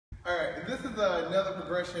this is another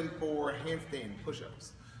progression for handstand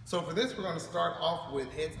push-ups. So for this, we're going to start off with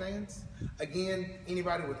headstands. Again,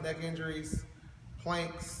 anybody with neck injuries,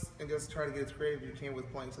 planks, and just try to get as creative as you can with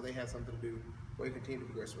planks so they have something to do while you continue to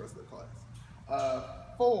progress the rest of the class.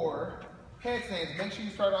 For headstands, make sure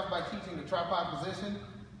you start off by teaching the tripod position.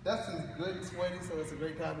 Dustin's good and sweaty, so it's a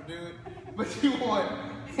great time to do it. But you want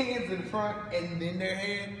hands in front and then their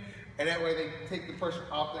head, and that way they take the pressure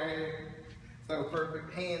off their head. So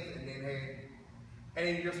perfect, hands and then head. And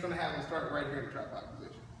then you're just going to have them start right here in the tripod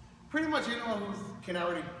position. Pretty much anyone who can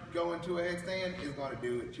already go into a headstand is going to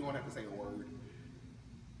do it. You won't have to say a word.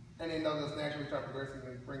 And then they'll just naturally start progressing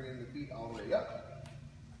and bringing the feet all the way up.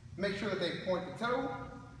 Make sure that they point the toe.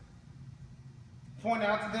 Point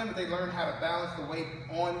out to them that they learn how to balance the weight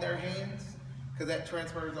on their hands, because that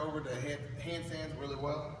transfers over to handstands really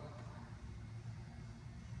well.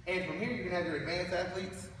 And from here, you can have your advanced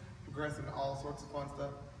athletes progressing to all sorts of fun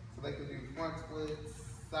stuff. So they can do front splits,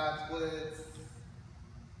 side splits,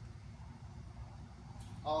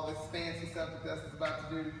 all this fancy stuff that Dustin's about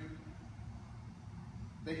to do.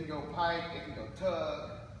 They can go pike, they can go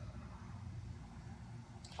tug,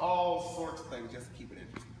 all sorts of things just to keep it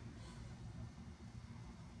interesting.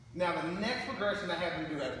 Now the next progression I have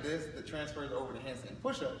them do out of this that transfers over to handstand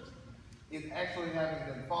push-ups is actually having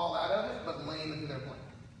them fall out of it but land into their plank.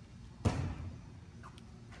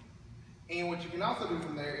 And what you can also do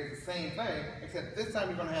from there is the same thing, except this time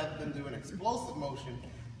you're going to have them do an explosive motion,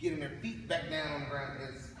 getting their feet back down on the ground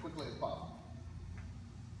as quickly as possible.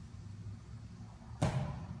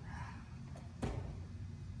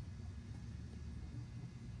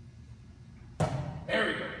 There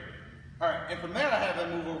we go. All right, and from there I have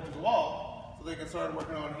them move over to the wall so they can start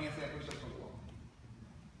working on handstand push-ups on the wall.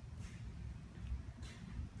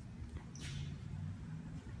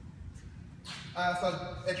 So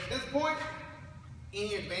at this point,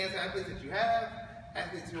 any advanced athletes that you have,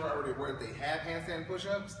 athletes who are already aware that they have handstand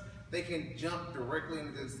push-ups, they can jump directly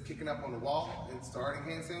into just kicking up on the wall and starting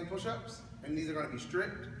handstand push-ups, and these are going to be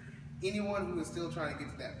strict. Anyone who is still trying to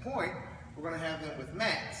get to that point, we're going to have them with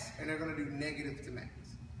mats, and they're going to do negative to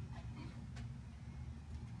mats.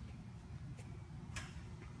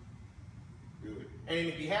 Good. And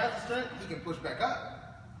if he has the strength, he can push back up.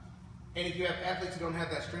 And if you have athletes who don't have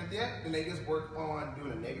that strength yet, then they just work on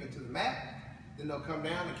doing a negative to the mat, then they'll come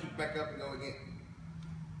down and kick back up and go again.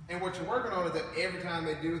 And what you're working on is that every time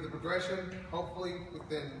they do the progression, hopefully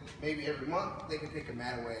within maybe every month, they can take a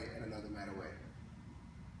mat away and another mat away.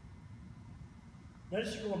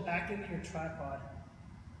 Notice you're going back into your tripod,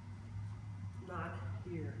 not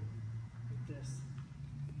here, like this.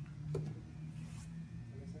 Did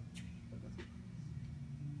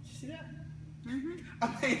you see that? Mm-hmm.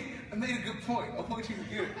 I made a good point. I want you to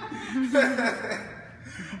get it.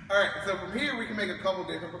 Alright, so from here we can make a couple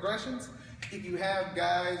different progressions. If you have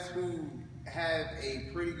guys who have a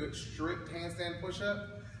pretty good strict handstand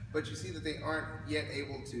push-up, but you see that they aren't yet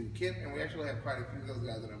able to kip, and we actually have quite a few of those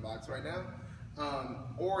guys in our box right now.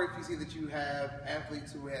 Or if you see that you have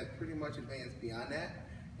athletes who have pretty much advanced beyond that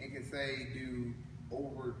and can say do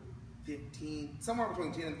over 15, somewhere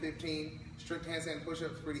between 10 and 15 strict handstand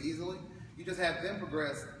push-ups pretty easily, you just have them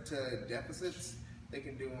progress to deficits. They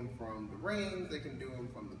can do them from the rings, they can do them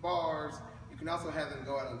from the bars. You can also have them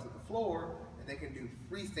go out onto the floor and they can do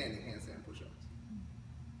freestanding handstand push-ups.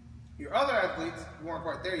 Your other athletes who aren't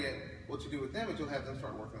quite there yet, what you do with them is you'll have them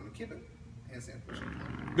start working on the kipping handstand push-ups.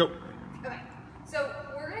 Go. Okay, so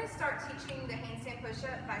we're going to start teaching the handstand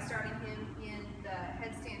push-up by starting him in the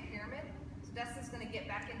headstand pyramid. So Dustin's going to get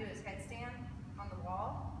back into his headstand on the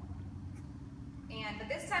wall. But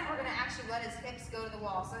this time we're going to actually let his hips go to the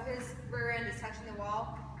wall. So his rear end is touching the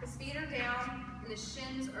wall, his feet are down, and his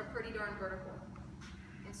shins are pretty darn vertical.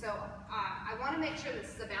 And so I want to make sure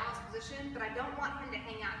this is a balanced position, but I don't want him to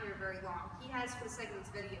hang out here very long. He has for the sake of this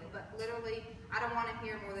video, but literally I don't want him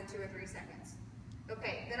here more than 2 or 3 seconds.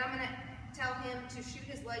 Okay, then I'm going to tell him to shoot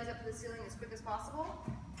his legs up to the ceiling as quick as possible,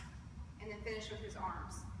 and then finish with his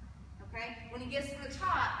arms. Okay? When he gets to the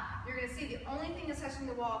top, you're going to see the only thing that's touching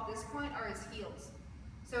the wall at this point are his heels.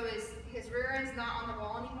 So his rear end's not on the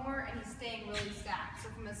wall anymore, and he's staying really stacked. So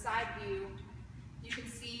from a side view, you can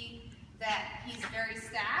see that he's very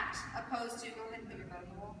stacked, opposed to, go ahead and put your butt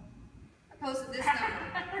on the wall, opposed to this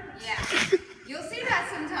number. Yeah. You'll see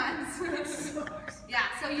that sometimes. Yeah,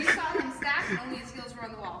 so you saw him stacked, and only his heels were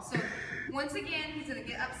on the wall. So once again, he's going to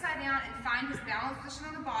get upside down and find his balance position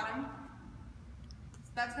on the bottom.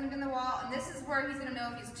 That's going to be in the wall, and this is where he's going to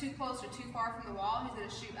know if he's too close or too far from the wall. He's going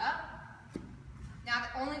to shoot up. Now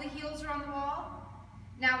that only the heels are on the wall.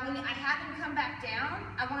 Now when I have him come back down,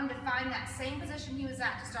 I want him to find that same position he was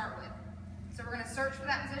at to start with. So we're going to search for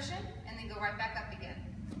that position and then go right back up again.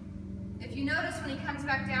 If you notice, when he comes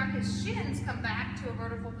back down, his shins come back to a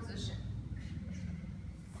vertical position.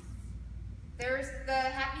 There's the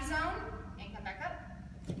happy zone, and come back up,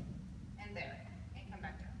 and there, and come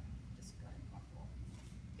back down. Just go ahead and comfortable.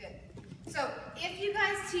 Good. So if you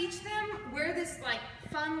guys teach them where this like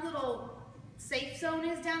fun little safe zone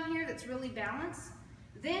is down here that's really balanced,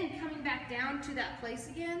 then coming back down to that place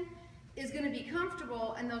again is going to be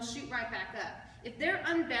comfortable, and they'll shoot right back up. If they're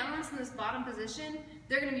unbalanced in this bottom position,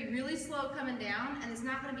 they're going to be really slow coming down, and it's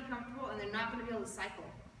not going to be comfortable, and they're not going to be able to cycle.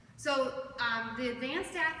 So the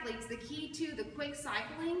advanced athletes, the key to the quick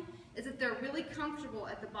cycling is that they're really comfortable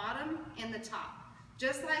at the bottom and the top.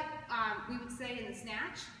 Just like we would say in the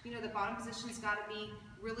snatch, you know, the bottom position's got to be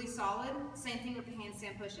really solid. Same thing with the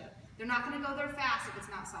handstand push-up. They're not going to go there fast if it's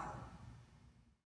not solid.